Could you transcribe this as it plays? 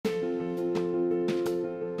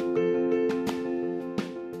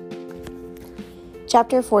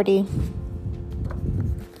Chapter 40.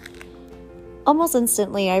 Almost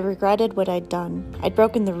instantly, I regretted what I'd done. I'd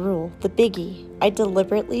broken the rule, the biggie. I'd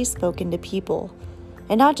deliberately spoken to people.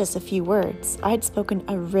 And not just a few words. I'd spoken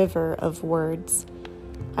a river of words.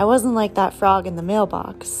 I wasn't like that frog in the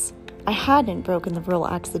mailbox. I hadn't broken the rule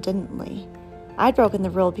accidentally. I'd broken the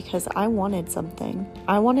rule because I wanted something.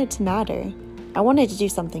 I wanted to matter. I wanted to do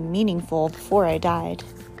something meaningful before I died.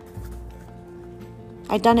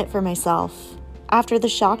 I'd done it for myself. After the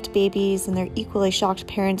shocked babies and their equally shocked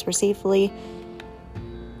parents were safely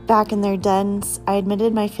back in their dens, I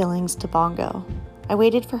admitted my feelings to Bongo. I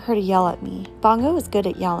waited for her to yell at me. Bongo is good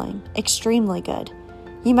at yelling, extremely good.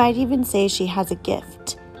 You might even say she has a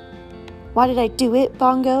gift. "Why did I do it,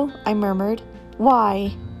 Bongo?" I murmured.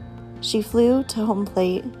 "Why?" She flew to home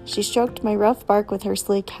plate. She stroked my rough bark with her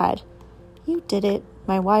sleek head. "You did it,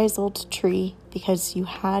 my wise old tree, because you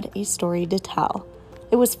had a story to tell."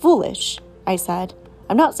 "It was foolish," I said.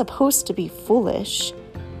 "I'm not supposed to be foolish."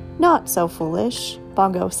 "Not so foolish,"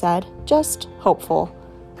 Bongo said, "just hopeful.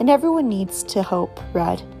 And everyone needs to hope,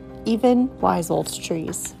 Red, even wise old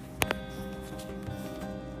trees."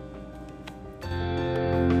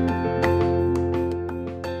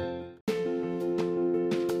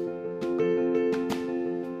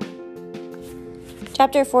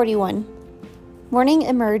 Chapter 41. Morning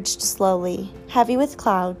emerged slowly, heavy with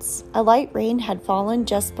clouds. A light rain had fallen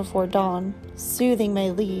just before dawn, soothing my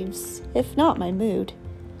leaves, if not my mood.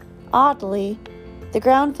 Oddly, the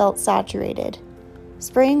ground felt saturated.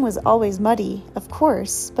 Spring was always muddy, of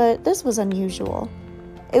course, but this was unusual.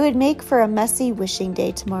 It would make for a messy wishing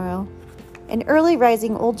day tomorrow. An early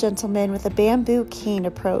rising old gentleman with a bamboo cane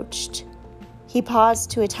approached. He paused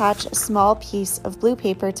to attach a small piece of blue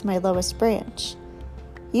paper to my lowest branch,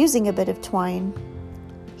 using a bit of twine.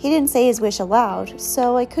 He didn't say his wish aloud,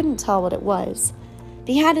 so I couldn't tell what it was.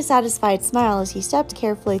 But he had a satisfied smile as he stepped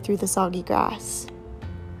carefully through the soggy grass.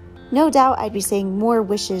 No doubt I'd be saying more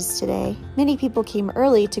wishes today. Many people came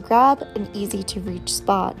early to grab an easy-to-reach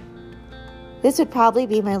spot. This would probably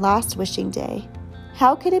be my last wishing day.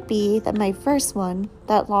 How could it be that my first one,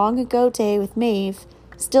 that long-ago day with Maeve,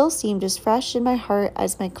 still seemed as fresh in my heart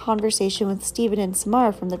as my conversation with Stephen and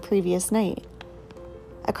Samar from the previous night?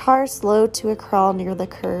 A car slowed to a crawl near the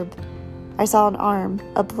curb. I saw an arm,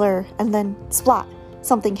 a blur, and then, splat,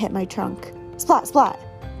 something hit my trunk. Splat, splat,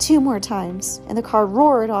 2 more times, and the car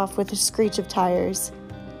roared off with a screech of tires.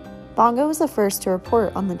 Bongo was the first to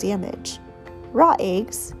report on the damage. "Raw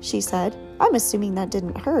eggs," she said. "I'm assuming that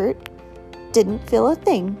didn't hurt." "Didn't feel a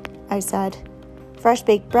thing," I said. Fresh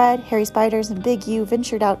baked bread, hairy spiders, and Big U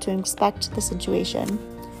ventured out to inspect the situation.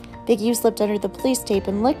 Big U slipped under the police tape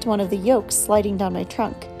and licked one of the yolks sliding down my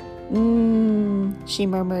trunk. She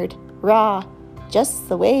murmured. "Raw, just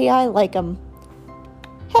the way I like 'em."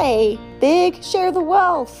 "Hey, Big, share the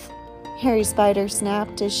wealth," Hairy Spider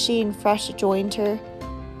snapped as she and Fresh joined her.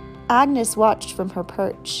 Agnes watched from her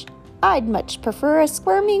perch. "I'd much prefer a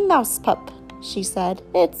squirming mouse pup," she said.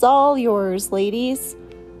 "It's all yours, ladies."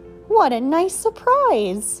 "What a nice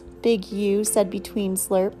surprise," Big U said between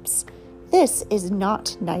slurps. "This is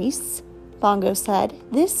not nice," Bongo said.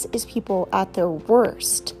 "This is people at their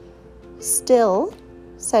worst." "Still,"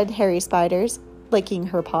 said Hairy Spiders, licking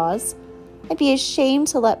her paws, "I'd be ashamed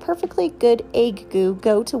to let perfectly good egg goo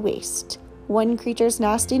go to waste. One creature's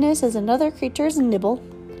nastiness is another creature's nibble."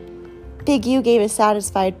 Big U gave a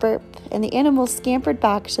satisfied burp, and the animals scampered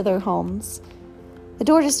back to their homes. The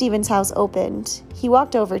door to Stephen's house opened. He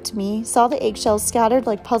walked over to me, saw the eggshells scattered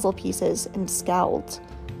like puzzle pieces, and scowled.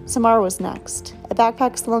 Samar was next, a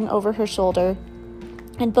backpack slung over her shoulder,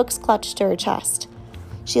 and books clutched to her chest.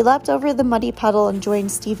 She leapt over the muddy puddle and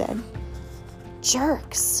joined Stephen.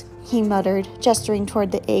 "Jerks," he muttered, gesturing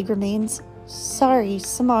toward the egg remains. "Sorry,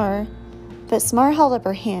 Samar." But Samar held up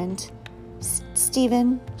her hand.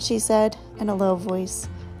 "Stephen," she said in a low voice.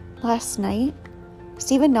 "Last night?"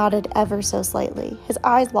 Stephen nodded ever so slightly, his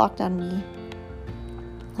eyes locked on me.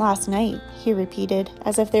 "Last night," he repeated,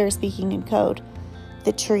 as if they were speaking in code.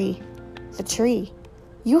 "The tree. The tree.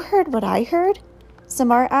 You heard what I heard?"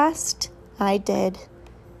 Samar asked. "I did."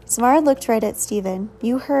 Samar looked right at Stephen.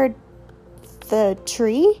 "You heard the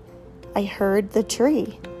tree?" "I heard the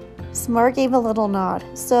tree." Samar gave a little nod.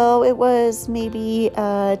 "So it was maybe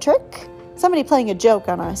a trick? Somebody playing a joke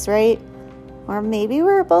on us, right?" "Or maybe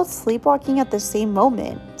we were both sleepwalking at the same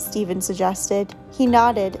moment," Stephen suggested. He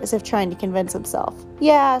nodded as if trying to convince himself.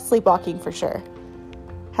 "Yeah, sleepwalking for sure."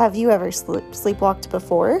 "Have you ever sleepwalked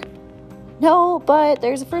before?" "No, but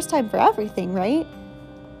there's a first time for everything, right?"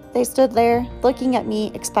 They stood there, looking at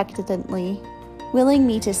me expectantly, willing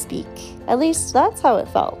me to speak. At least that's how it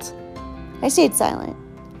felt. I stayed silent.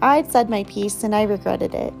 I'd said my piece and I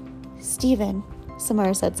regretted it. Stephen,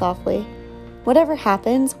 Samar said softly, whatever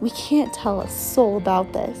happens, we can't tell a soul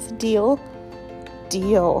about this. Deal?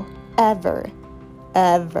 Deal. Ever.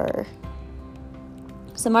 Ever.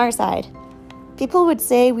 Samar sighed. People would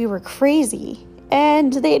say we were crazy,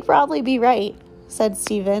 and they'd probably be right, said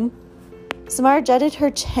Stephen. Samar jutted her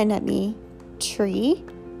chin at me. Tree,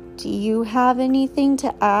 do you have anything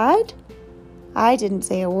to add? I didn't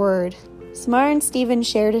say a word. Samar and Stephen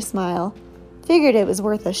shared a smile. Figured it was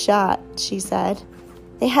worth a shot, she said.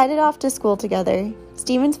 They headed off to school together.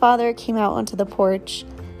 Stephen's father came out onto the porch.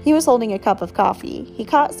 He was holding a cup of coffee. He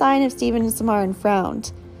caught sight of Stephen and Samar and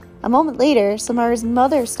frowned. A moment later, Samar's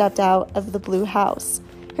mother stepped out of the blue house,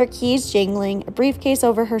 her keys jingling, a briefcase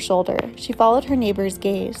over her shoulder. She followed her neighbor's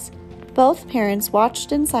gaze. Both parents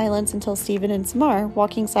watched in silence until Stephen and Samar,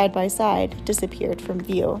 walking side by side, disappeared from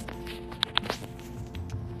view.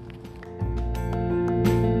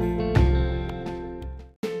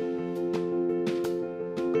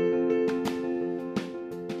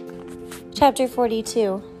 Chapter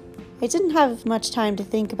 42. I didn't have much time to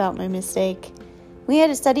think about my mistake. We had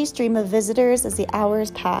a steady stream of visitors as the hours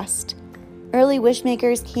passed. Early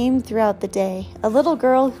wishmakers came throughout the day. A little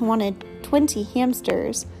girl who wanted 20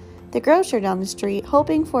 hamsters. The grocer down the street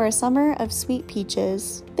hoping for a summer of sweet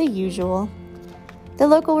peaches. The usual. The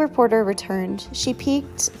local reporter returned. She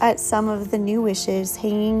peeked at some of the new wishes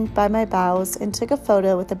hanging by my boughs and took a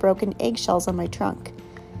photo with the broken eggshells on my trunk.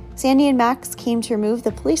 Sandy and Max came to remove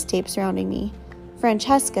the police tape surrounding me.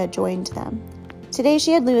 Francesca joined them. Today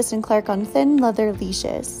she had Lewis and Clark on thin leather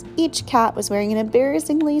leashes. Each cat was wearing an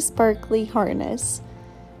embarrassingly sparkly harness.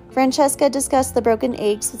 Francesca discussed the broken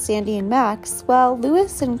eggs with Sandy and Max, while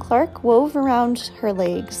Lewis and Clark wove around her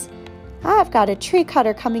legs. I've got a tree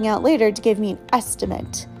cutter coming out later to give me an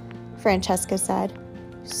estimate, Francesca said.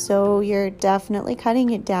 So you're definitely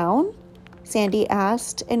cutting it down? Sandy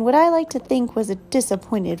asked, in what I like to think was a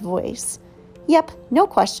disappointed voice. Yep, no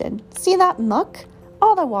question. See that muck?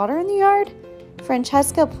 All the water in the yard?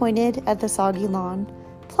 Francesca pointed at the soggy lawn.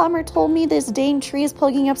 Plumber told me this dang tree is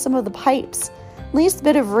plugging up some of the pipes. Least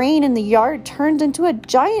bit of rain in the yard turned into a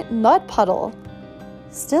giant mud puddle.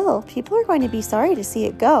 Still, people are going to be sorry to see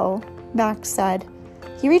it go, Max said.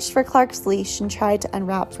 He reached for Clark's leash and tried to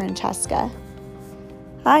unwrap Francesca.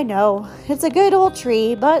 I know, it's a good old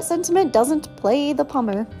tree, but sentiment doesn't play the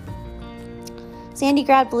plumber. Sandy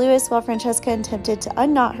grabbed Lewis while Francesca attempted to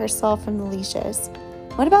unknot herself from the leashes.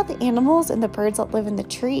 What about the animals and the birds that live in the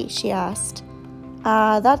tree? She asked.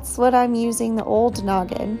 That's what I'm using the old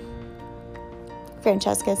noggin,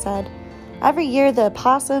 Francesca said. Every year the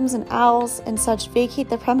possums and owls and such vacate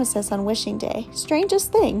the premises on wishing day.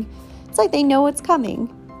 Strangest thing. It's like they know what's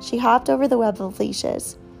coming. She hopped over the web of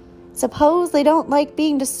leashes. Suppose they don't like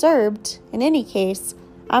being disturbed. In any case,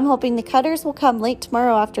 I'm hoping the cutters will come late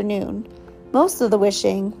tomorrow afternoon. Most of the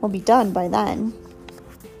wishing will be done by then.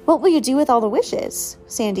 What will you do with all the wishes?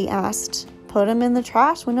 Sandy asked. Put them in the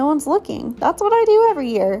trash when no one's looking. That's what I do every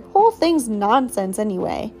year. Whole thing's nonsense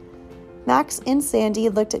anyway. Max and Sandy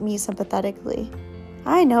looked at me sympathetically.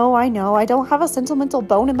 I know. I don't have a sentimental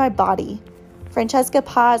bone in my body. Francesca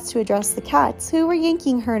paused to address the cats, who were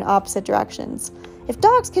yanking her in opposite directions. If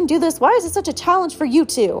dogs can do this, why is it such a challenge for you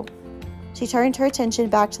two? She turned her attention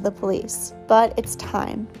back to the police. But it's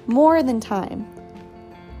time. More than time.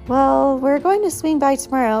 Well, we're going to swing by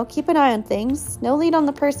tomorrow. Keep an eye on things. No lead on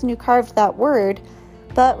the person who carved that word.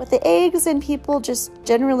 But with the eggs and people just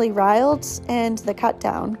generally riled and the cut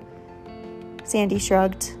down. Sandy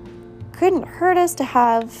shrugged. Couldn't hurt us to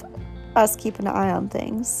have us keep an eye on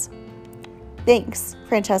things. Thanks,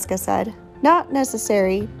 Francesca said. Not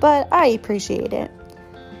necessary, but I appreciate it.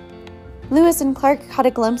 Lewis and Clark caught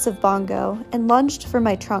a glimpse of Bongo and lunged for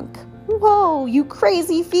my trunk. Whoa, you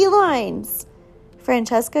crazy felines!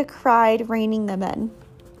 Francesca cried, reining them in.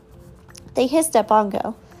 They hissed at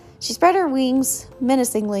Bongo. She spread her wings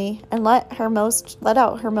menacingly and let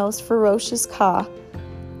out her most ferocious caw.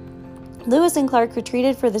 Lewis and Clark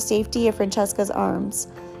retreated for the safety of Francesca's arms.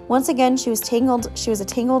 Once again, she was a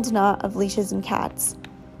tangled knot of leashes and cats.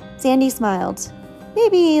 Sandy smiled.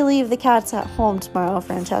 Maybe leave the cats at home tomorrow,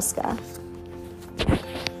 Francesca.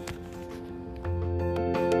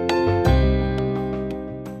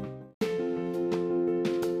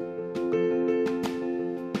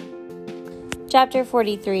 Chapter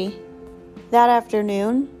 43. That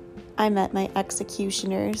afternoon, I met my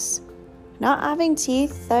executioners. Not having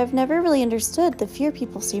teeth, I've never really understood the fear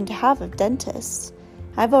people seem to have of dentists.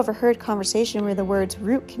 I've overheard conversation where the words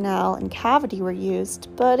root canal and cavity were used,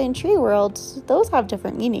 but in tree world, those have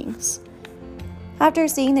different meanings. After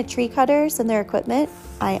seeing the tree cutters and their equipment,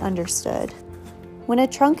 I understood. when a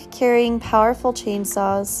trunk carrying powerful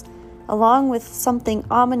chainsaws, along with something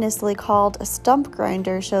ominously called a stump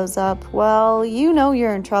grinder, shows up, well, you know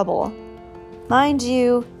you're in trouble. Mind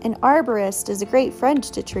you, an arborist is a great friend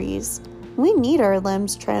to trees. We need our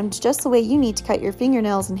limbs trimmed just the way you need to cut your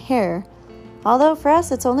fingernails and hair. Although for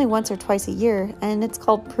us it's only once or twice a year, and it's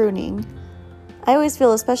called pruning. I always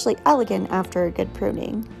feel especially elegant after a good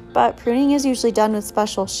pruning. But pruning is usually done with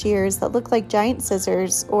special shears that look like giant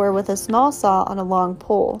scissors or with a small saw on a long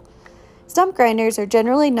pole. Stump grinders are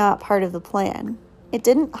generally not part of the plan. It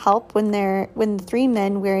didn't help when the three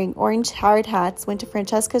men wearing orange hard hats went to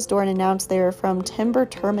Francesca's door and announced they were from Timber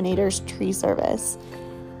Terminator's tree service.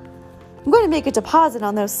 "I'm going to make a deposit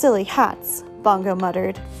on those silly hats," Bongo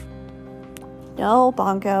muttered. "No,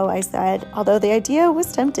 Bongo," I said, although the idea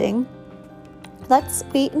was tempting. "Let's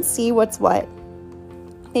wait and see what's what.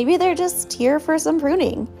 Maybe they're just here for some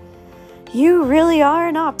pruning." "You really are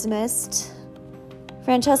an optimist."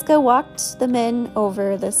 Francesca walked the men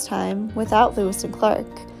over this time without Lewis and Clark,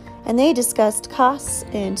 and they discussed costs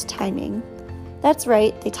and timing. That's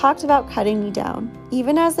right, they talked about cutting me down,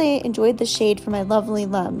 even as they enjoyed the shade from my lovely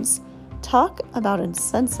limbs. Talk about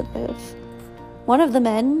insensitive. One of the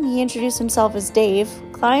men, he introduced himself as Dave,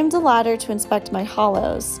 climbed a ladder to inspect my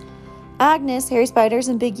hollows. Agnes, Harry Spiders,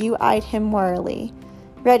 and Big U eyed him warily,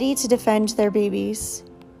 ready to defend their babies.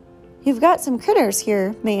 "You've got some critters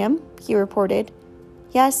here, ma'am," he reported.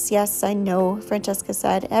 Yes, I know," Francesca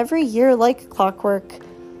said, "every year like clockwork."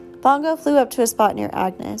 Bongo flew up to a spot near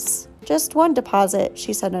Agnes. "Just one deposit,"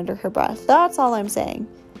 she said under her breath. "That's all I'm saying.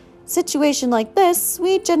 Situation like this,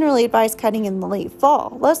 we generally advise cutting in the late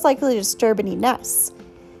fall, less likely to disturb any nests."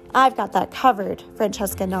 "I've got that covered,"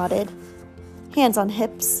 Francesca nodded. Hands on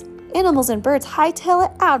hips. Animals and birds hightail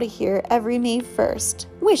it out of here every May 1st.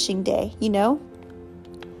 Wishing Day, you know.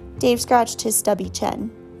 Dave scratched his stubby chin.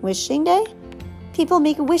 Wishing Day? People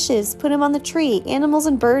make wishes, put them on the tree. Animals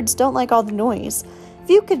and birds don't like all the noise. If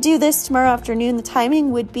you could do this tomorrow afternoon, the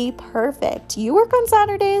timing would be perfect. You work on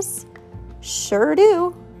Saturdays? Sure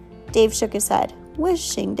do. Dave shook his head.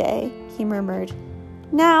 Wishing Day, he murmured.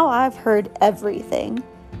 Now I've heard everything.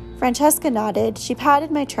 Francesca nodded. She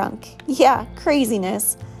patted my trunk. Yeah,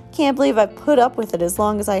 craziness. Can't believe I've put up with it as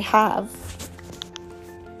long as I have.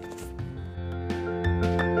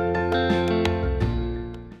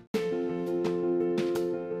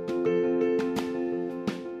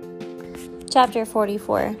 Chapter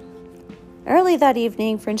 44. Early that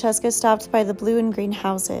evening, Francesca stopped by the blue and green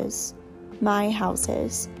houses. My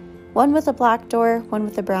houses. One with a black door, one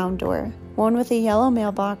with a brown door. One with a yellow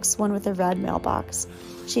mailbox, one with a red mailbox.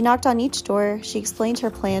 She knocked on each door. She explained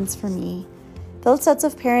her plans for me. Both sets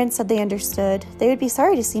of parents said they understood. They would be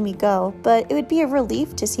sorry to see me go, but it would be a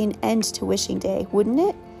relief to see an end to Wishing Day, wouldn't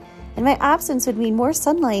it? And my absence would mean more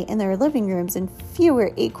sunlight in their living rooms and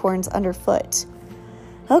fewer acorns underfoot.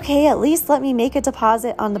 Okay, at least let me make a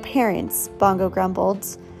deposit on the parents, Bongo grumbled.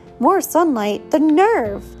 More sunlight? The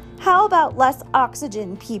nerve! How about less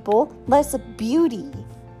oxygen, people? Less beauty?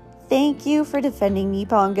 Thank you for defending me,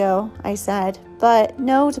 Bongo, I said, but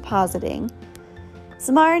no depositing.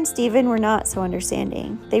 Samar and Stephen were not so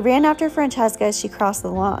understanding. They ran after Francesca as she crossed the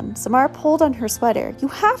lawn. Samar pulled on her sweater. You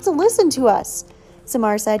have to listen to us,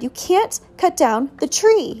 Samar said. You can't cut down the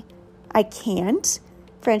tree. I can't?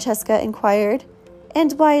 Francesca inquired.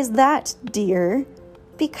 And why is that, dear?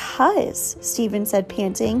 Because, Stephen said,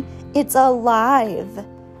 panting, it's alive.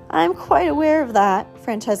 I'm quite aware of that,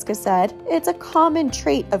 Francesca said. It's a common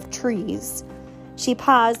trait of trees. She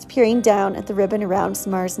paused, peering down at the ribbon around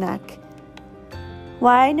Samar's neck.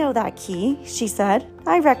 Why, I know that key, she said.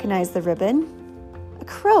 I recognize the ribbon. A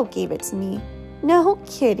crow gave it to me. No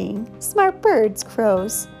kidding. Smart birds,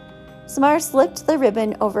 crows. Samar slipped the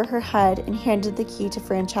ribbon over her head and handed the key to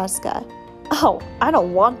Francesca. Oh, I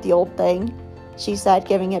don't want the old thing, she said,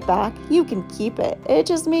 giving it back. You can keep it. It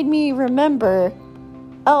just made me remember.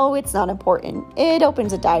 Oh, it's not important. It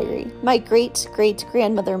opens a diary. My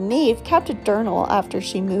great-great-grandmother Maeve kept a journal after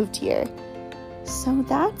she moved here. So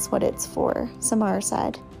that's what it's for, Samar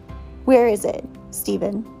said. Where is it,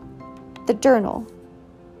 Stephen? The journal.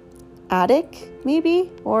 Attic,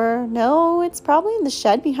 maybe? Or no, it's probably in the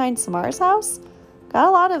shed behind Samar's house. Got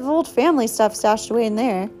a lot of old family stuff stashed away in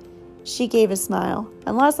there. She gave a smile.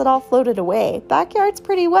 Unless it all floated away. Backyard's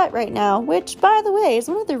pretty wet right now, which, by the way, is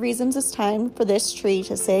one of the reasons it's time for this tree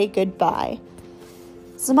to say goodbye.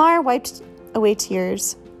 Samar wiped away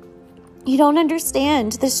tears. You don't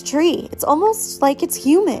understand. This tree. It's almost like it's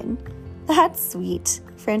human. That's sweet.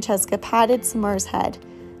 Francesca patted Samar's head.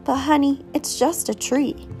 But honey, it's just a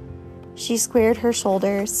tree. She squared her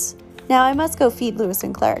shoulders. Now I must go feed Lewis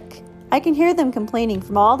and Clark. I can hear them complaining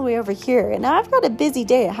from all the way over here, and I've got a busy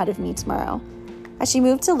day ahead of me tomorrow." As she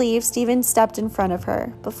moved to leave, Stephen stepped in front of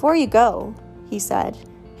her. "Before you go," he said,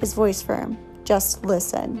 his voice firm, "just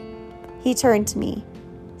listen." He turned to me.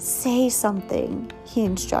 "Say something," he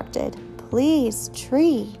instructed. "Please,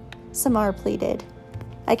 Tree," Samar pleaded.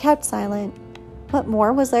 I kept silent. What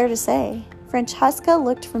more was there to say? Francesca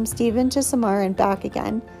looked from Stephen to Samar and back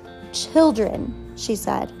again. "Children," she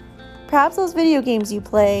said. "Perhaps those video games you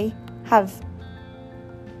play have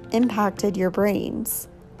impacted your brains."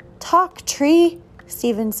 "Talk, Tree,"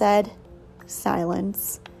 Stephen said.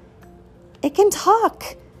 Silence. "It can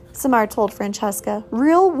talk," Samar told Francesca.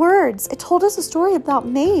 "Real words. It told us a story about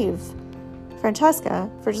Maeve." Francesca,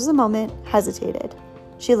 for just a moment, hesitated.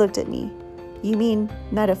 She looked at me. "You mean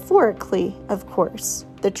metaphorically, of course.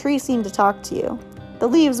 The tree seemed to talk to you. The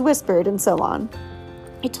leaves whispered and so on."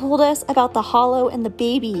 "It told us about the hollow and the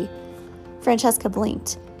baby." Francesca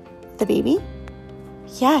blinked. "The baby?"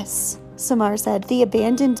 "Yes," Samar said. "The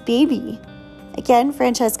abandoned baby." Again,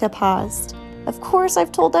 Francesca paused. "Of course,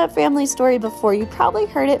 I've told that family story before. You probably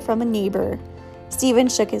heard it from a neighbor." Stephen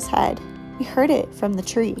shook his head. "We heard it from the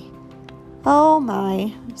tree." "Oh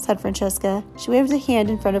my," said Francesca. She waved a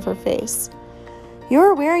hand in front of her face.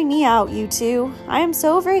 "You're wearing me out, you two. I am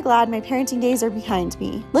so very glad my parenting days are behind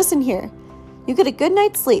me. Listen here. You get a good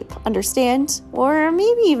night's sleep, understand? Or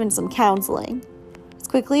maybe even some counseling." As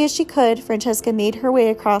quickly as she could, Francesca made her way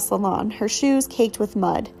across the lawn, her shoes caked with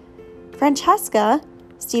mud. "Francesca,"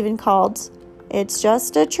 Stephen called. "It's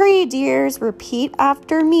just a tree, dears. Repeat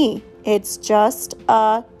after me. It's just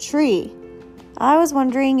a tree." "I was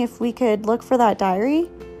wondering if we could look for that diary."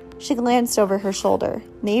 She glanced over her shoulder.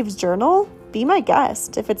 "Maeve's journal? Be my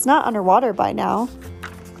guest, if it's not underwater by now."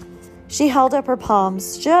 She held up her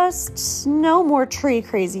palms. "Just no more tree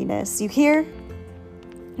craziness, you hear?"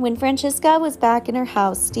 When Francesca was back in her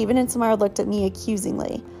house, Stephen and Samar looked at me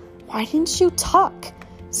accusingly. "Why didn't you talk?"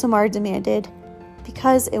 Samar demanded.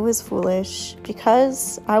 "Because it was foolish.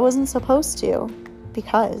 Because I wasn't supposed to.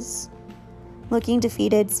 Because." Looking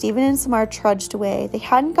defeated, Stephen and Samar trudged away. They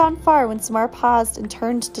hadn't gone far when Samar paused and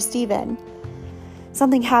turned to Stephen.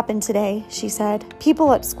 "Something happened today," she said.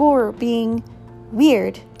 "People at school were being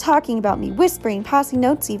weird, talking about me, whispering, passing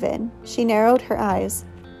notes even." She narrowed her eyes.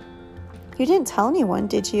 "You didn't tell anyone,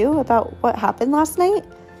 did you, about what happened last night?"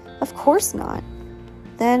 "Of course not."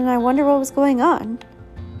 "Then I wonder what was going on."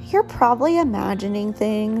 "You're probably imagining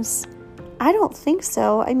things." "I don't think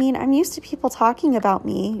so. I mean, I'm used to people talking about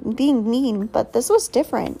me and being mean, but this was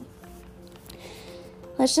different."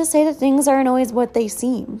 "Let's just say that things aren't always what they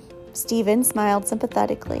seem." Stephen smiled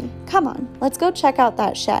sympathetically. "Come on, let's go check out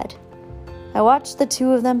that shed." I watched the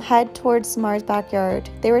two of them head towards Samar's backyard.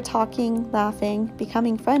 They were talking, laughing,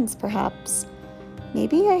 becoming friends, perhaps.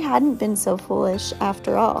 Maybe I hadn't been so foolish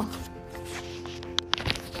after all.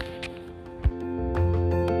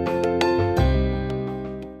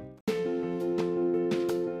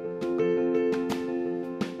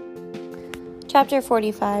 Chapter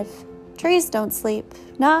 45. Trees don't sleep,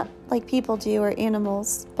 not like people do or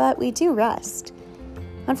animals, but we do rest.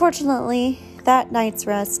 Unfortunately, that night's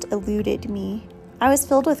rest eluded me. I was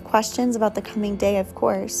filled with questions about the coming day, of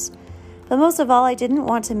course, but most of all, I didn't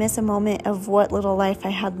want to miss a moment of what little life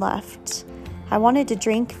I had left. I wanted to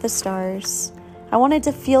drink the stars. I wanted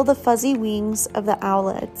to feel the fuzzy wings of the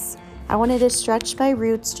owlets. I wanted to stretch my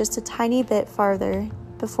roots just a tiny bit farther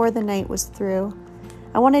before the night was through.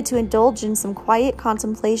 I wanted to indulge in some quiet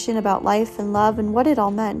contemplation about life and love and what it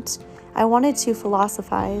all meant. I wanted to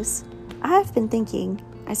philosophize. "I've been thinking,"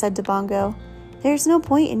 I said to Bongo. "There's no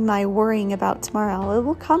point in my worrying about tomorrow. It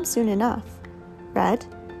will come soon enough." "Red?"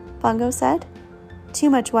 Bongo said. "Too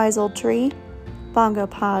much, wise old tree." Bongo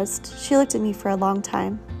paused. She looked at me for a long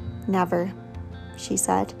time. "Never," she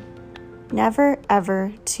said. "Never,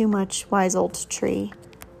 ever too much, wise old tree."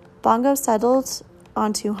 Bongo settled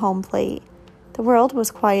onto home plate. The world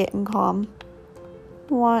was quiet and calm.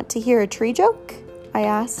 "Want to hear a tree joke?" I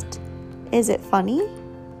asked. "Is it funny?"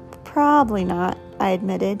 "Probably not," I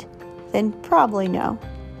admitted. "Then probably no."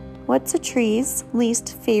 "What's a tree's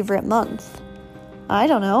least favorite month?" "I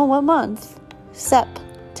don't know. What month?"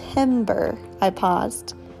 "September," I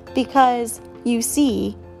paused. "Because, you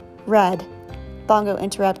see, red," Bongo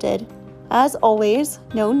interrupted. "As always,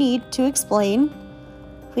 no need to explain."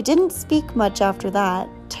 We didn't speak much after that.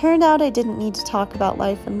 Turned out I didn't need to talk about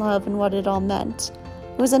life and love and what it all meant.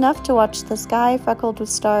 It was enough to watch the sky freckled with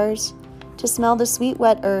stars, to smell the sweet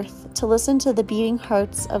wet earth, to listen to the beating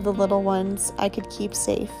hearts of the little ones I could keep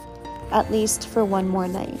safe, at least for one more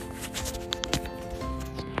night.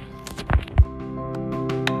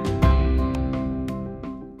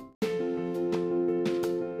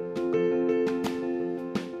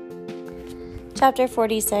 Chapter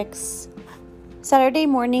 46. Saturday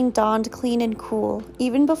morning dawned clean and cool.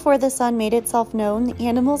 Even before the sun made itself known, the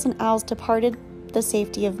animals and owls departed the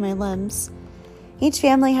safety of my limbs. Each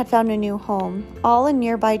family had found a new home, all in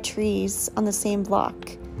nearby trees on the same block.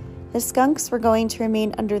 The skunks were going to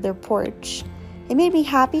remain under their porch. It made me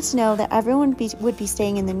happy to know that everyone would be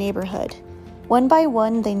staying in the neighborhood. One by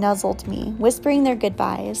one, they nuzzled me, whispering their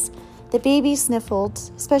goodbyes. The babies sniffled,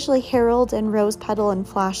 especially Harold and Rose Petal and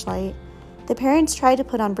Flashlight. The parents tried to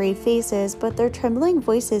put on brave faces, but their trembling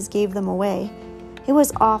voices gave them away. It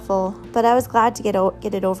was awful, but I was glad to get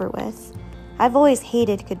it over with. I've always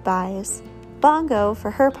hated goodbyes. Bongo,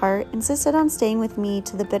 for her part, insisted on staying with me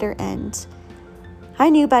to the bitter end. I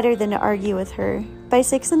knew better than to argue with her. By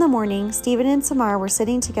 6 a.m, Stephen and Samar were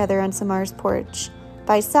sitting together on Samar's porch.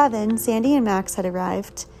 By 7, Sandy and Max had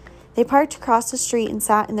arrived. They parked across the street and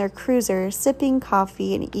sat in their cruiser, sipping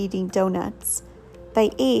coffee and eating donuts. By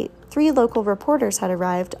 8, 3 local reporters had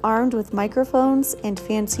arrived, armed with microphones and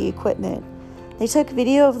fancy equipment. They took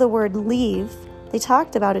video of the word leave. They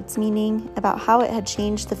talked about its meaning, about how it had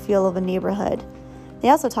changed the feel of a neighborhood. They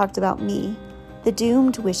also talked about me, the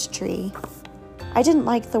doomed Wishtree. I didn't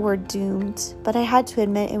like the word doomed, but I had to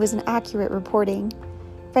admit it was an accurate reporting.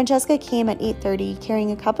 Francesca came at 8:30,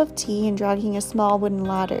 carrying a cup of tea and dragging a small wooden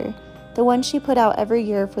ladder, the one she put out every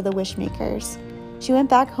year for the wishmakers. She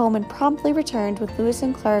went back home and promptly returned with Lewis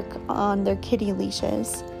and Clark on their kitty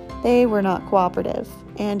leashes. They were not cooperative,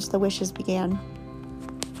 and the wishes began.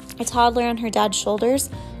 A toddler on her dad's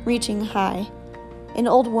shoulders, reaching high. An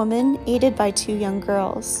old woman, aided by 2 young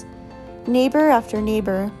girls. Neighbor after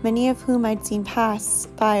neighbor, many of whom I'd seen pass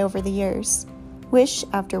by over the years. Wish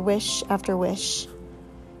after wish after wish.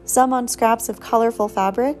 Some on scraps of colorful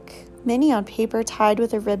fabric, many on paper tied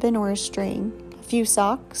with a ribbon or a string. A few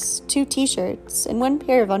socks, 2 t-shirts, and 1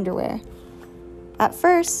 pair of underwear. At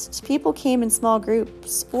first, people came in small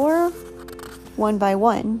groups, or one by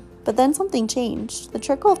one, but then something changed. The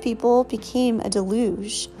trickle of people became a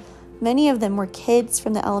deluge. Many of them were kids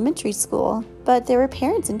from the elementary school, but there were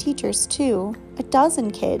parents and teachers too.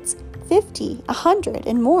 12 kids, 50, 100,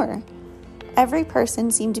 and more. Every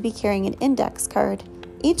person seemed to be carrying an index card.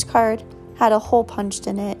 Each card had a hole punched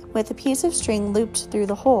in it, with a piece of string looped through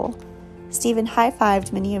the hole. Stephen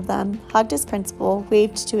high-fived many of them, hugged his principal,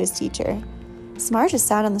 waved to his teacher. Samar just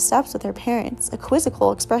sat on the steps with her parents, a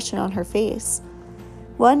quizzical expression on her face.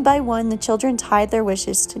 One by one, the children tied their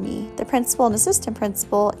wishes to me. The principal and assistant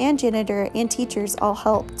principal and janitor and teachers all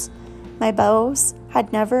helped. My bows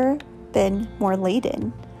had never been more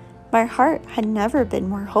laden. My heart had never been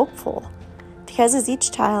more hopeful. Because as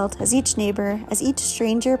each child, as each neighbor, as each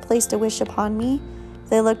stranger placed a wish upon me,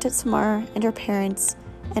 they looked at Samar and her parents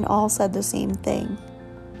and all said the same thing.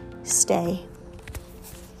 Stay.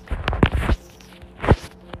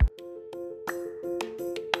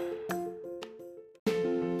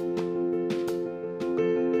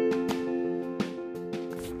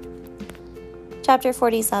 Chapter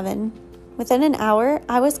 47. Within an hour,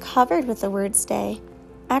 I was covered with the word stay.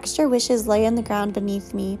 Extra wishes lay on the ground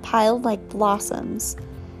beneath me, piled like blossoms.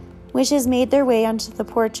 Wishes made their way onto the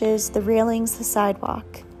porches, the railings, the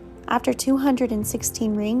sidewalk. After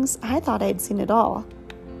 216 rings, I thought I'd seen it all.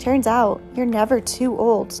 Turns out, you're never too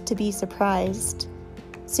old to be surprised.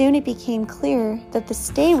 Soon it became clear that the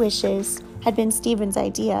stay wishes had been Stephen's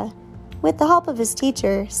idea. With the help of his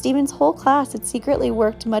teacher, Stephen's whole class had secretly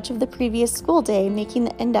worked much of the previous school day making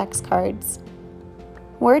the index cards.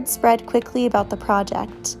 Word spread quickly about the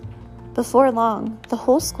project. Before long, the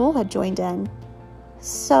whole school had joined in.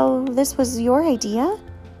 So, this was your idea?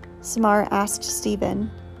 Samar asked Stephen.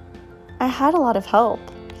 I had a lot of help,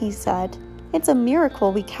 he said. It's a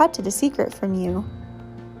miracle we kept it a secret from you.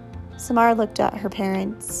 Samar looked at her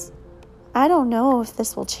parents. I don't know if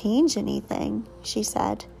this will change anything, she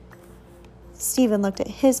said. Stephen looked at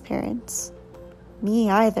his parents.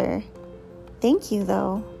 Me either. Thank you,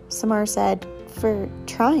 though, Samar said, for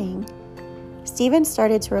trying. Stephen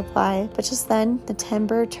started to reply, but just then the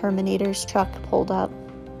timber terminator's truck pulled up.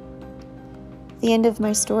 The end of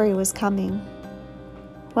my story was coming.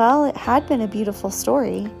 Well, it had been a beautiful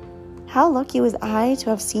story. How lucky was I to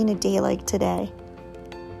have seen a day like today?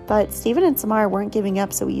 But Stephen and Samar weren't giving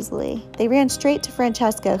up so easily. They ran straight to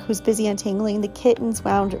Francesca, who was busy untangling the kittens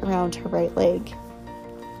wound around her right leg.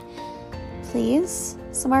 Please,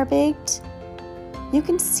 Samar begged. You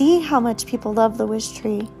can see how much people love the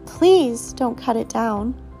Wishtree. Please don't cut it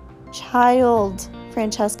down. Child,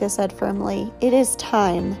 Francesca said firmly, it is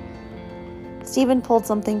time. Stephen pulled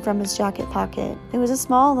something from his jacket pocket. It was a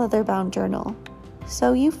small leather-bound journal.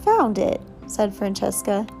 So you found it, said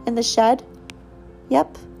Francesca. In the shed?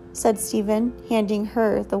 Yep, said Stephen, handing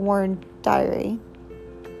her the worn diary.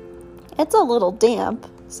 "It's a little damp,"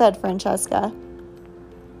 said Francesca.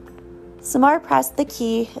 Samar pressed the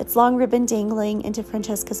key, its long ribbon dangling, into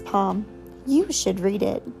Francesca's palm. "You should read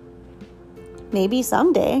it." "Maybe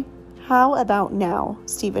someday. How about now?"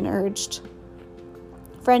 Stephen urged.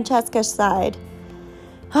 Francesca sighed.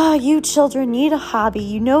 You children need a hobby,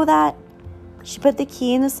 you know that?" She put the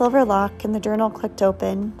key in the silver lock and the journal clicked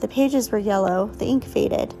open. The pages were yellow, the ink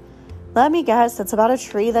faded. "Let me guess, it's about a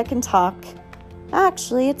tree that can talk."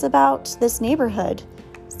 "Actually, it's about this neighborhood,"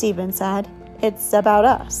 Stephen said. "It's about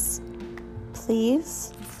us."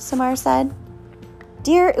 "Please," Samar said.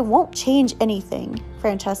 "Dear, it won't change anything,"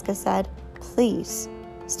 Francesca said. "Please,"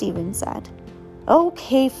 Stephen said.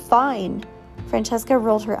 "Okay, fine." Francesca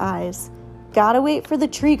rolled her eyes. "Gotta wait for the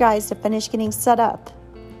tree guys to finish getting set up."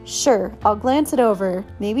 "Sure, I'll glance it over.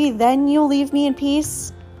 Maybe then you'll leave me in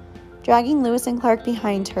peace." Dragging Lewis and Clark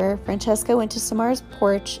behind her, Francesca went to Samar's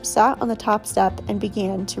porch, sat on the top step, and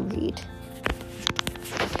began to read.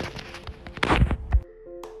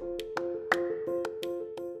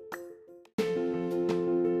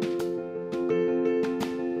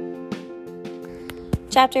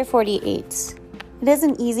 Chapter 48. It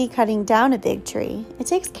isn't easy cutting down a big tree. It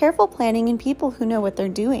takes careful planning and people who know what they're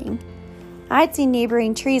doing. I'd seen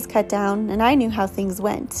neighboring trees cut down, and I knew how things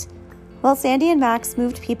went. While Sandy and Max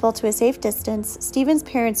moved people to a safe distance, Stephen's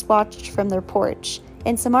parents watched from their porch,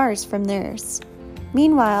 and Samar's from theirs.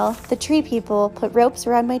 Meanwhile, the tree people put ropes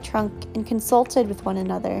around my trunk and consulted with one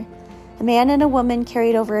another. A man and a woman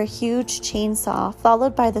carried over a huge chainsaw,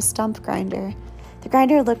 followed by the stump grinder. The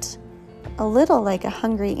grinder looked a little like a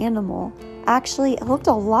hungry animal. Actually, it looked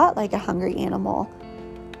a lot like a hungry animal.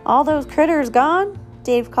 "All those critters gone?"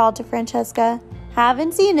 Dave called to Francesca.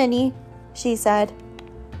 "Haven't seen any," she said.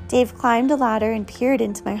 Dave climbed a ladder and peered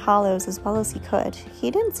into my hollows as well as he could. He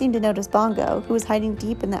didn't seem to notice Bongo, who was hiding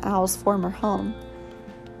deep in the owl's former home.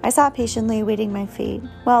 I sat patiently awaiting my fate,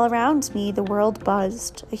 while around me the world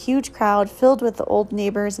buzzed. A huge crowd, filled with the old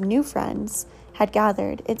neighbors and new friends, had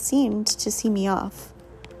gathered, it seemed, to see me off.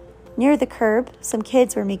 Near the curb, some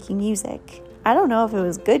kids were making music. I don't know if it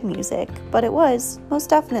was good music, but it was, most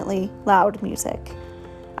definitely, loud music.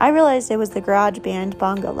 I realized it was the garage band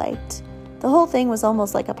Bongo liked. The whole thing was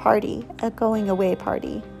almost like a party, a going-away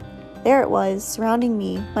party. There it was, surrounding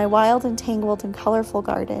me, my wild and tangled and colorful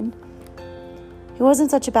garden. It wasn't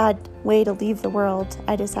such a bad way to leave the world,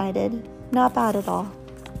 I decided. Not bad at all.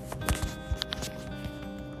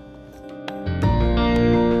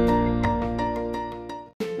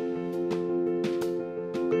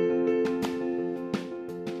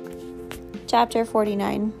 Chapter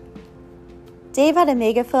 49. Dave had a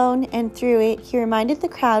megaphone, and through it, he reminded the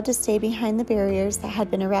crowd to stay behind the barriers that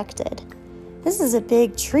had been erected. "This is a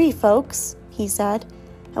big tree, folks," he said,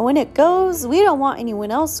 "and when it goes, we don't want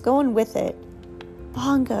anyone else going with it."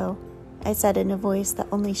 "Bongo," I said in a voice that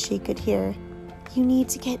only she could hear. "You need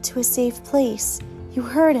to get to a safe place. You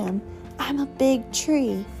heard him. I'm a big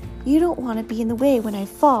tree. You don't want to be in the way when I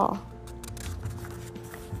fall."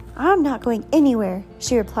 "I'm not going anywhere,"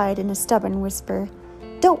 she replied in a stubborn whisper.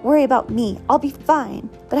 "Don't worry about me. I'll be fine.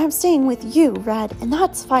 But I'm staying with you, Red, and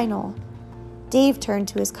that's final." Dave turned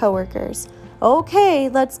to his coworkers. "Okay,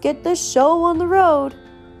 let's get this show on the road."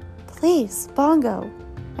 "Please, Bongo,"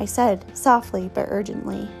 I said, softly but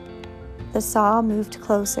urgently. The saw moved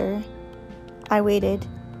closer. I waited,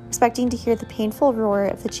 expecting to hear the painful roar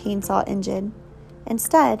of the chainsaw engine.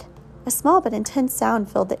 Instead, a small but intense sound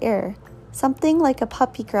filled the air, something like a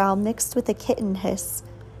puppy growl mixed with a kitten hiss.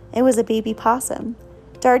 It was a baby possum.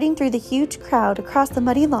 Darting through the huge crowd, across the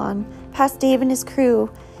muddy lawn, past Dave and his crew,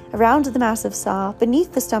 around the massive saw,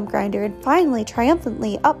 beneath the stump grinder, and finally,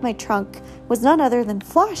 triumphantly, up my trunk, was none other than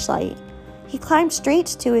Flashlight. He climbed straight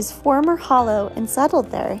to his former hollow and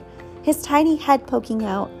settled there, his tiny head poking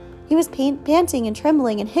out. He was panting and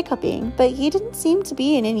trembling and hiccuping, but he didn't seem to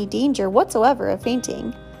be in any danger whatsoever of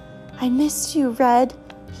fainting. "I missed you, Red,"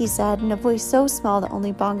 he said in a voice so small that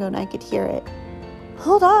only Bongo and I could hear it.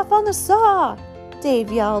 "Hold off on the saw!"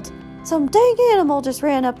 Dave yelled. "Some dang animal just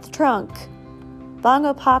ran up the trunk."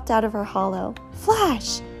 Bongo popped out of her hollow.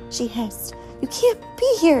 "Flash!" she hissed. "You can't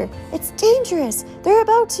be here! It's dangerous! They're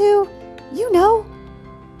about to... you know!"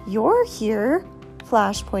 "You're here,"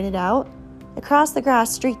 Flash pointed out. Across the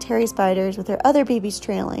grass streaked Terry Spiders with her other babies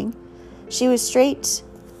trailing. She was straight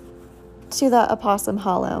to the opossum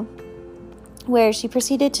hollow, where she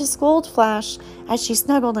proceeded to scold Flash as she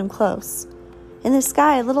snuggled him close. In the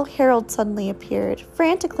sky, little Harold suddenly appeared,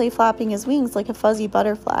 frantically flapping his wings like a fuzzy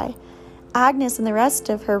butterfly. Agnes and the rest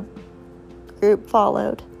of her group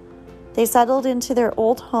followed. They settled into their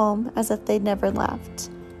old home as if they'd never left.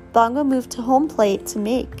 Bongo moved to home plate to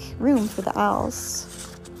make room for the owls.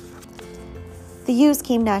 The ewes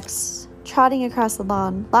came next, trotting across the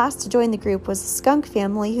lawn. Last to join the group was a skunk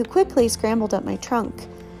family who quickly scrambled up my trunk.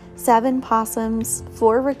 7 possums,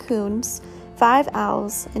 4 raccoons, 5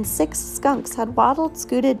 owls, and 6 skunks had waddled,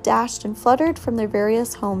 scooted, dashed, and fluttered from their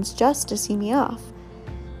various homes just to see me off.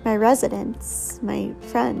 My residents, my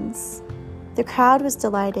friends. The crowd was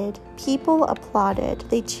delighted. People applauded.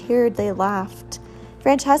 They cheered, they laughed.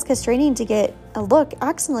 Francesca, straining to get a look,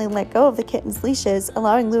 accidentally let go of the kitten's leashes,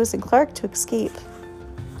 allowing Lewis and Clark to escape.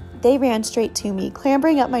 They ran straight to me,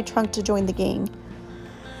 clambering up my trunk to join the gang.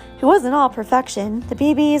 It wasn't all perfection. The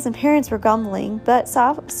babies and parents were grumbling, but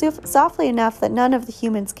softly enough that none of the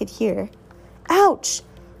humans could hear. "Ouch!"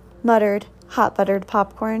 muttered Hot Buttered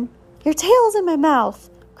Popcorn. "Your tail's in my mouth!"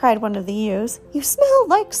 cried one of the ewes. "You smell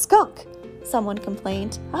like skunk!" someone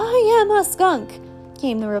complained. "I am a skunk,"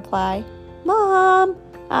 came the reply. "Mom,"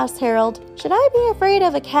 asked Harold, "should I be afraid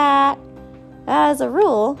of a cat?" "As a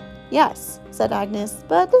rule, yes," said Agnes,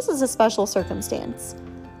 "but this is a special circumstance."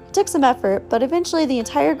 It took some effort, but eventually the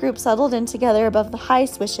entire group settled in together above the high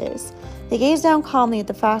swishes. They gazed down calmly at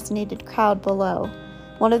the fascinated crowd below.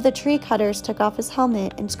 One of the tree cutters took off his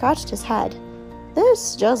helmet and scratched his head.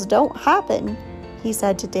 "This just don't happen," he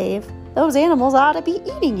said to Dave. "Those animals ought to be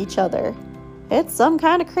eating each other." "It's some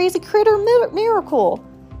kind of crazy critter miracle,"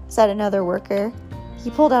 said another worker. He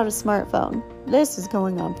pulled out a smartphone. "This is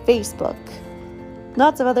going on Facebook."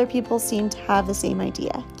 Lots of other people seemed to have the same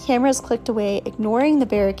idea. Cameras clicked away, ignoring the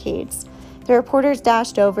barricades. The reporters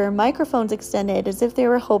dashed over, microphones extended as if they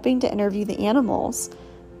were hoping to interview the animals.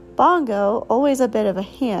 Bongo, always a bit of a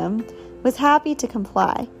ham, was happy to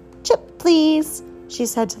comply. "Chip, please," she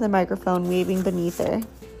said to the microphone waving beneath her.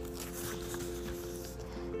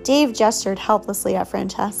 Dave gestured helplessly at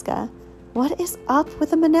Francesca. "What is up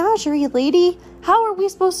with the menagerie, lady? How are we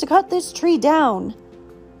supposed to cut this tree down?"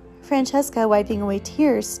 Francesca, wiping away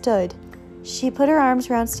tears, stood. She put her arms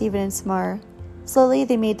around Stephen and Samar. Slowly,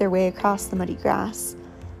 they made their way across the muddy grass.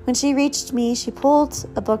 When she reached me, she pulled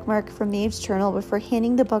a bookmark from Maeve's journal before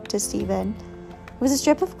handing the book to Stephen. It was a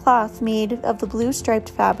strip of cloth made of the blue striped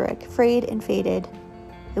fabric, frayed and faded.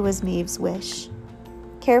 It was Maeve's wish.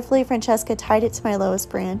 Carefully, Francesca tied it to my lowest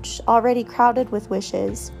branch, already crowded with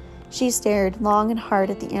wishes. She stared long and hard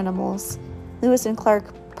at the animals. Lewis and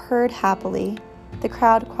Clark purred happily. The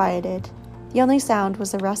crowd quieted. The only sound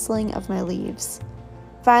was the rustling of my leaves.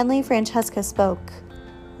 Finally, Francesca spoke.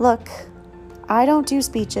 "Look, I don't do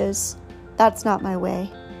speeches. That's not my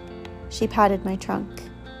way." She patted my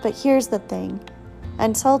trunk. "But here's the thing.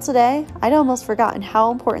 Until today, I'd almost forgotten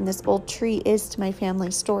how important this old tree is to my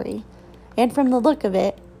family's story. And from the look of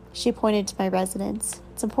it," she pointed to my residence,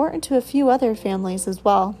 "it's important to a few other families as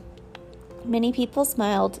well." Many people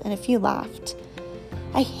smiled and a few laughed.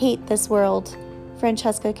 "I hate this world,"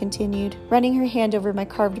 Francesca continued, running her hand over my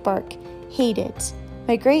carved bark. "Hate it.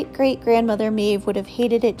 My great-great-grandmother Maeve would have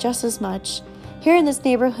hated it just as much. Here in this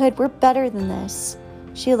neighborhood, we're better than this."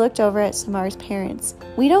 She looked over at Samar's parents.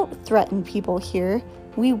 "We don't threaten people here.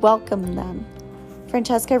 We welcome them."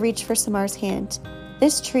 Francesca reached for Samar's hand.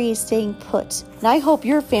 "This tree is staying put, and I hope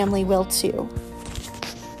your family will too."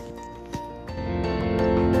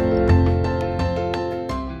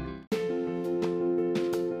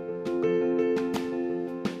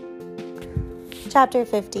 Chapter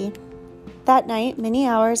 50. That night, many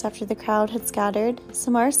hours after the crowd had scattered,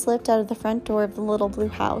 Samar slipped out of the front door of the little blue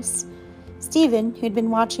house. Stephen, who'd been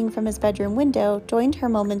watching from his bedroom window, joined her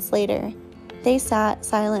moments later. They sat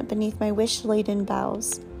silent beneath my wish-laden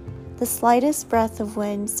boughs. The slightest breath of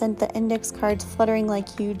wind sent the index cards fluttering like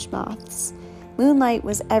huge moths. Moonlight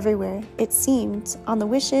was everywhere, it seemed, on the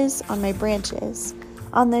wishes, on my branches,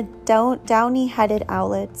 on the downy-headed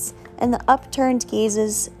owlets, and the upturned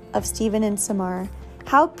gazes of Stephen and Samar.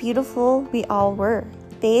 How beautiful we all were,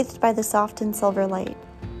 bathed by the soft and silver light.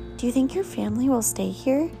 "Do you think your family will stay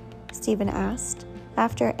here?" Stephen asked.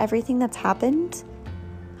 "After everything that's happened?"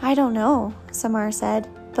 "I don't know," Samar said,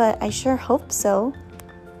 "but I sure hope so."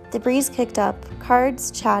 The breeze kicked up,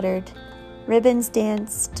 cards chattered, ribbons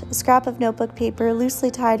danced, a scrap of notebook paper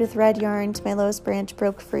loosely tied with red yarn to my lowest branch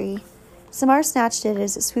broke free. Samar snatched it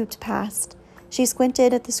as it swooped past. She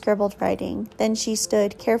squinted at the scribbled writing. Then she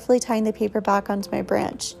stood, carefully tying the paper back onto my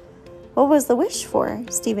branch. "What was the wish for?"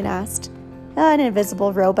 Stephen asked. "An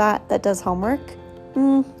invisible robot that does homework."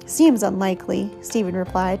 Seems unlikely," Stephen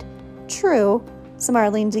replied. "True." Samar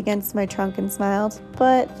leaned against my trunk and smiled.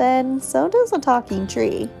 "But then, so does a talking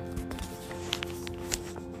tree."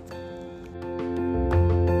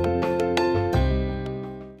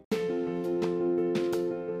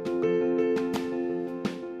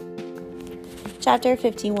 Chapter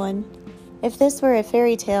 51. If this were a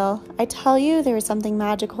fairy tale, I'd tell you there was something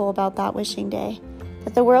magical about that wishing day,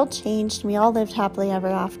 that the world changed and we all lived happily ever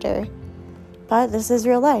after. But this is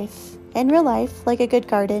real life, and real life, like a good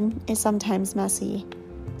garden, is sometimes messy.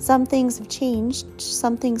 Some things have changed,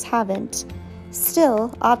 some things haven't.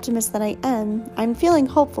 Still, optimist that I am, I'm feeling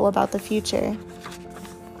hopeful about the future.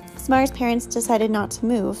 Samar's parents decided not to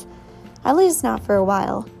move, at least not for a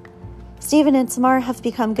while. Stephen and Samar have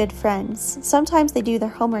become good friends. Sometimes they do their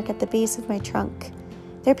homework at the base of my trunk.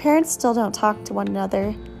 Their parents still don't talk to one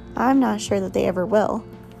another. I'm not sure that they ever will.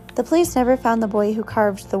 The police never found the boy who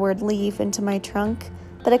carved the word leave into my trunk,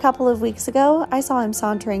 but a couple of weeks ago, I saw him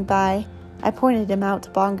sauntering by. I pointed him out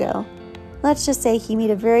to Bongo. Let's just say he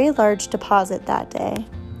made a very large deposit that day.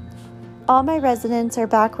 All my residents are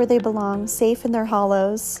back where they belong, safe in their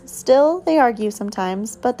hollows. Still, they argue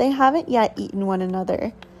sometimes, but they haven't yet eaten one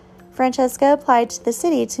another. Francesca applied to the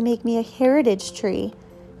city to make me a heritage tree.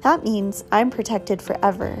 That means I'm protected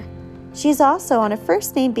forever. She's also on a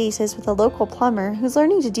first-name basis with a local plumber who's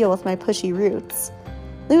learning to deal with my pushy roots.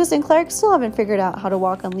 Lewis and Clark still haven't figured out how to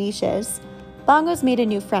walk on leashes. Bongo's made a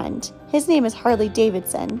new friend. His name is Harley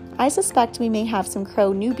Davidson. I suspect we may have some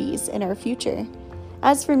crow newbies in our future.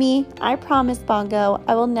 As for me, I promised Bongo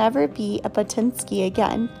I will never be a Batinsky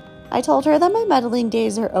again. I told her that my meddling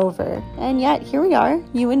days are over, and yet here we are,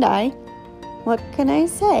 you and I. What can I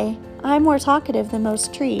say? I'm more talkative than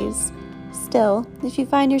most trees. Still, if you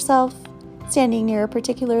find yourself standing near a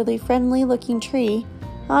particularly friendly-looking tree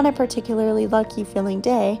on a particularly lucky-feeling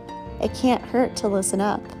day, it can't hurt to listen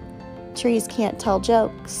up. Trees can't tell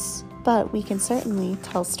jokes, but we can certainly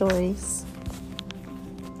tell stories.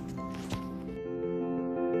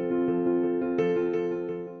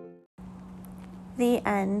 The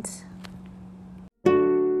end.